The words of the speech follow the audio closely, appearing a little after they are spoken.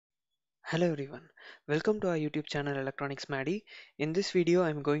Hello everyone, welcome to our YouTube channel Electronics Maddie. In this video,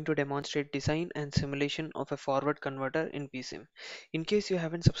 I'm going to demonstrate design and simulation of a forward converter in PSIM. In case you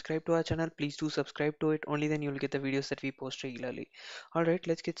haven't subscribed to our channel, please do subscribe to it, only then you'll get the videos that we post regularly. Alright,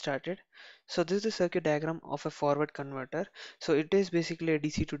 let's get started. So this is the circuit diagram of a forward converter. So it is basically a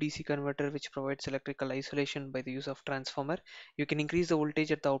DC to DC converter which provides electrical isolation by the use of transformer. You can increase the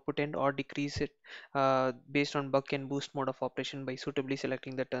voltage at the output end or decrease it based on buck and boost mode of operation by suitably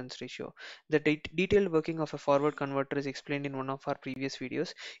selecting the turns ratio. The detailed working of a forward converter is explained in one of our previous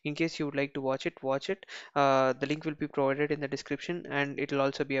videos. In case you would like to watch it, watch it. The link will be provided in the description and it will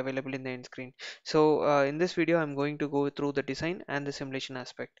also be available in the end screen. So in this video, I'm going to go through the design and the simulation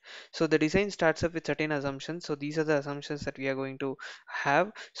aspect. So the design starts up with certain assumptions. So these are the assumptions that we are going to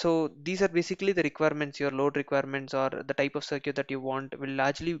have. So these are basically the requirements, your load requirements or the type of circuit that you want will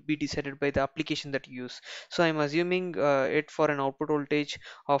largely be decided by the application that you use. So I'm assuming it for an output voltage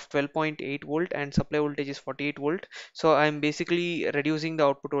of 12.8 volt and supply voltage is 48 volt. So I'm basically reducing the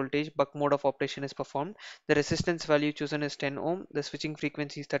output voltage. Buck mode of operation is performed. The resistance value chosen is 10 ohm. The switching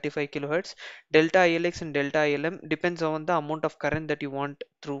frequency is 35 kilohertz. Delta ILX and delta ILM depends on the amount of current that you want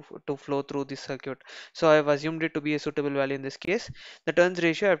through to flow through this circuit. So I've assumed it to be a suitable value in this case. The turns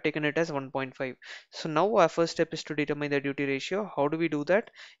ratio I've taken it as 1.5. So now our first step is to determine the duty ratio. How do we do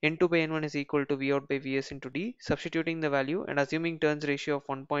that? N2 by N1 is equal to V out by Vs into D. Substituting the value and assuming turns ratio of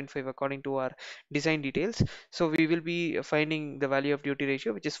 1.5 according to our design details. So we will be finding the value of duty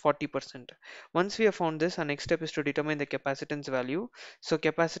ratio, which is 40%. Once we have found this, our next step is to determine the capacitance value. So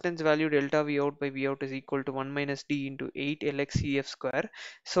capacitance value delta V out by V out is equal to 1 minus D into 8 Lx Cf square.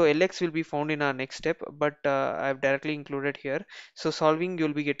 So Lx will be found in our next step, but I've directly included here. So solving,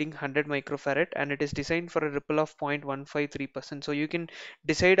 you'll be getting 100 microfarad and it is designed for a ripple of 0.153%. So you can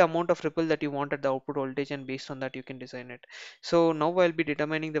decide amount of ripple that you want at the output voltage and based on that you can design it. So now I'll be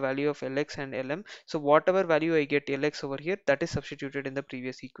determining the value of Lx and Lm. So whatever value I get Lx over here, that is substituted in the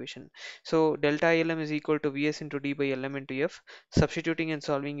previous equation. So delta Lm is equal to Vs into D by Lm into F. Substituting and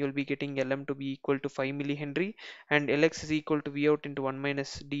solving, you'll be getting Lm to be equal to 5 millihenry and Lx is equal to V out into 1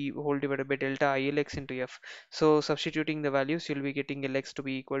 minus D whole divided by delta ILX into F. So substituting the values, you'll be getting Lx to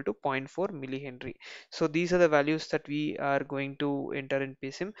be equal to zero point 0.4 millihenry. So these are the values that we are going to enter in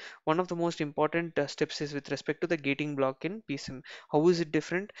PSIM. One of the most important steps is with respect to the gating block in PSIM. How is it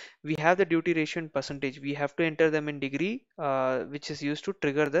different? We have the duty ratio in percentage. We have to enter them in degree, which is used to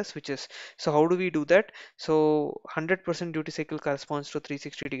trigger the switches. So how do we do that? So 100% duty cycle corresponds to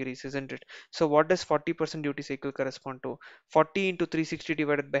 360 degrees, isn't it? So what does 40% duty cycle correspond to? 40 into 360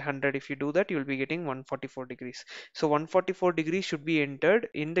 divided by 100. If you do that, you will be getting 144 degrees. So 144 degrees should be entered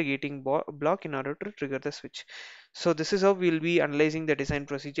in the gating block in order to trigger the switch. So this is how we'll be analyzing the design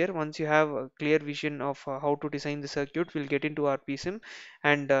procedure. Once you have a clear vision of how to design the circuit, we'll get into our PSIM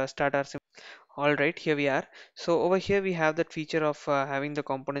and start our all right, here we are. So over here we have that feature of having the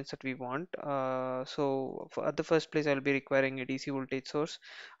components that we want. So for, at the first place, I'll be requiring a DC voltage source.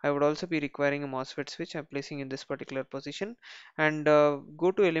 I would also be requiring a MOSFET switch. I'm placing in this particular position and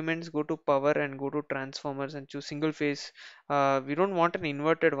go to elements, go to power and go to transformers and choose single phase. We don't want an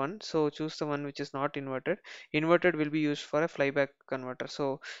inverted one, so choose the one which is not inverted. Inverted will be used for a flyback converter.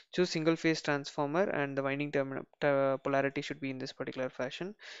 So choose single phase transformer and the winding polarity should be in this particular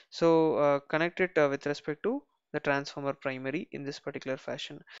fashion. So connect it with respect to the transformer primary in this particular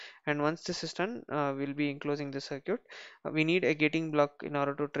fashion. And once this is done, we'll be enclosing the circuit. We need a gating block in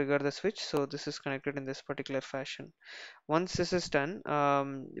order to trigger the switch. So this is connected in this particular fashion. Once this is done,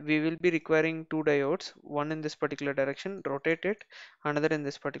 we will be requiring two diodes, one in this particular direction, rotate it, another in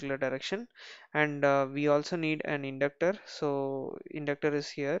this particular direction. And we also need an inductor. So inductor is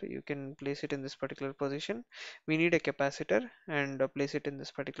here. You can place it in this particular position. We need a capacitor and place it in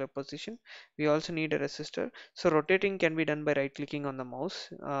this particular position. We also need a resistor. So rotating can be done by right clicking on the mouse.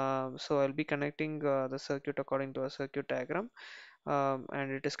 So I'll be connecting the circuit according to a circuit diagram.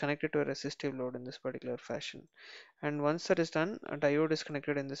 And it is connected to a resistive load in this particular fashion. And once that is done, a diode is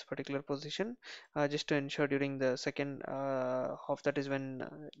connected in this particular position just to ensure during the second half, that is when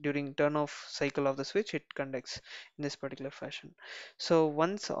during turn off cycle of the switch it conducts in this particular fashion. So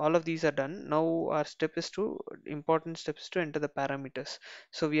once all of these are done, now our step is to important steps to enter the parameters.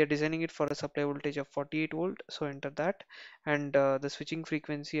 So we are designing it for a supply voltage of 48 volt, so enter that. And the switching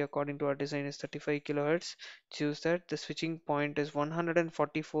frequency according to our design is 35 kilohertz. Choose that. The switching point is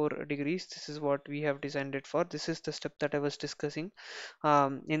 144 degrees. This is what we have designed it for. This is the step that I was discussing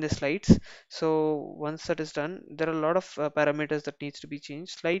in the slides. So once that is done, there are a lot of parameters that needs to be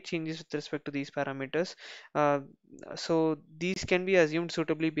changed. Slight changes with respect to these parameters. Uh, so these can be assumed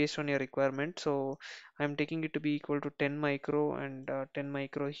suitably based on your requirement. So I'm taking it to be equal to 10 micro and 10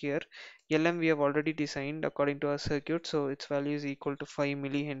 micro here. Lm we have already designed according to our circuit, so its value is equal to 5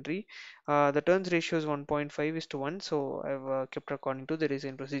 millihenry. The turns ratio is 1.5 is to 1, so I've kept according to the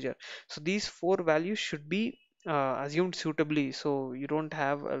design procedure. So these four values should be assumed suitably, so you don't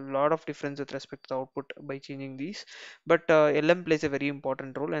have a lot of difference with respect to the output by changing these. But Lm plays a very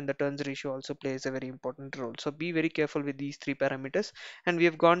important role, and the turns ratio also plays a very important role, so be very careful with these three parameters. And we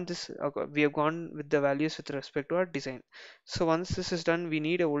have gone with the values with respect to our design. So once this is done, we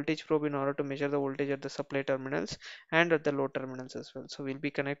need a voltage probe in order to measure the voltage at the supply terminals and at the load terminals as well. So we'll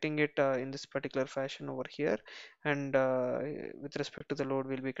be connecting it in this particular fashion over here, and with respect to the load,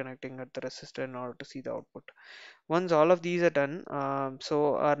 we'll be connecting at the resistor in order to see the output. Once all of these are done,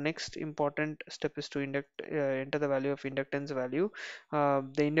 so our next important step is to enter the value of inductance value.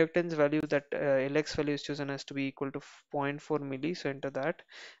 The inductance value that Lx value is chosen as to be equal to 0.4 milli, so enter that.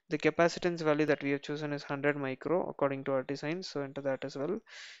 The capacitance value that we have chosen is 100 micro according to our design, so enter that as well.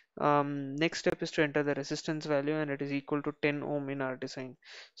 Next step is to enter the resistance value, and it is equal to 10 ohm in our design.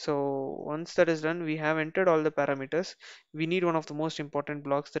 So once that is done, we have entered all the parameters. We need one of the most important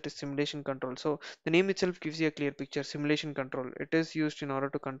blocks, that is simulation control. So the name itself gives you a clear picture. Simulation control, it is used in order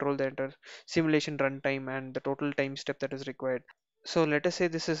to control the entire simulation runtime and the total time step that is required. So let us say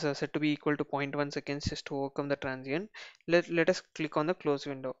this is set to be equal to zero point 0.1 seconds just to overcome the transient. Let us click on the close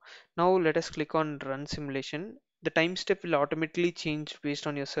window. Now let us click on run simulation. The time step will automatically change based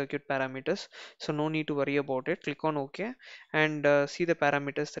on your circuit parameters, so no need to worry about it. Click on OK and see the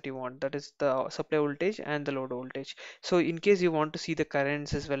parameters that you want, that is the supply voltage and the load voltage. So in case you want to see the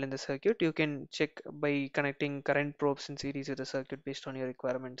currents as well in the circuit, you can check by connecting current probes in series with the circuit based on your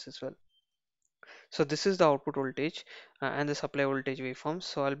requirements as well. So this is the output voltage and the supply voltage waveforms.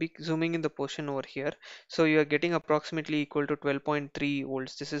 So I'll be zooming in the portion over here. So you are getting approximately equal to 12.3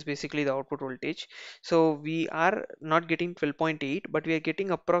 volts. This is basically the output voltage. So we are not getting 12.8, but we are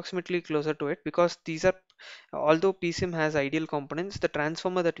getting approximately closer to it, because these are, although PSIM has ideal components, the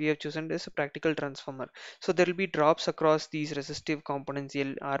transformer that we have chosen is a practical transformer. So there will be drops across these resistive components,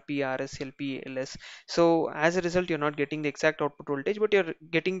 RP, RS, LP, LS. So as a result, you're not getting the exact output voltage, but you're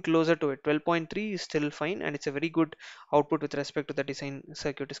getting closer to it. 12.3 is still fine, and it's a very good output with respect to the design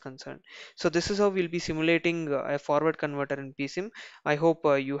circuit is concerned. So this is how we'll be simulating a forward converter in PSIM. I hope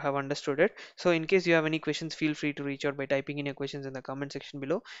you have understood it. So in case you have any questions, feel free to reach out by typing in your questions in the comment section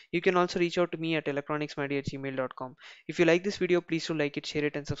below. You can also reach out to me at electronicsmadi@gmail.com. If you like this video, please do like it, share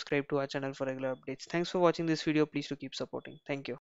it, and subscribe to our channel for regular updates. Thanks for watching this video. Please do keep supporting. Thank you.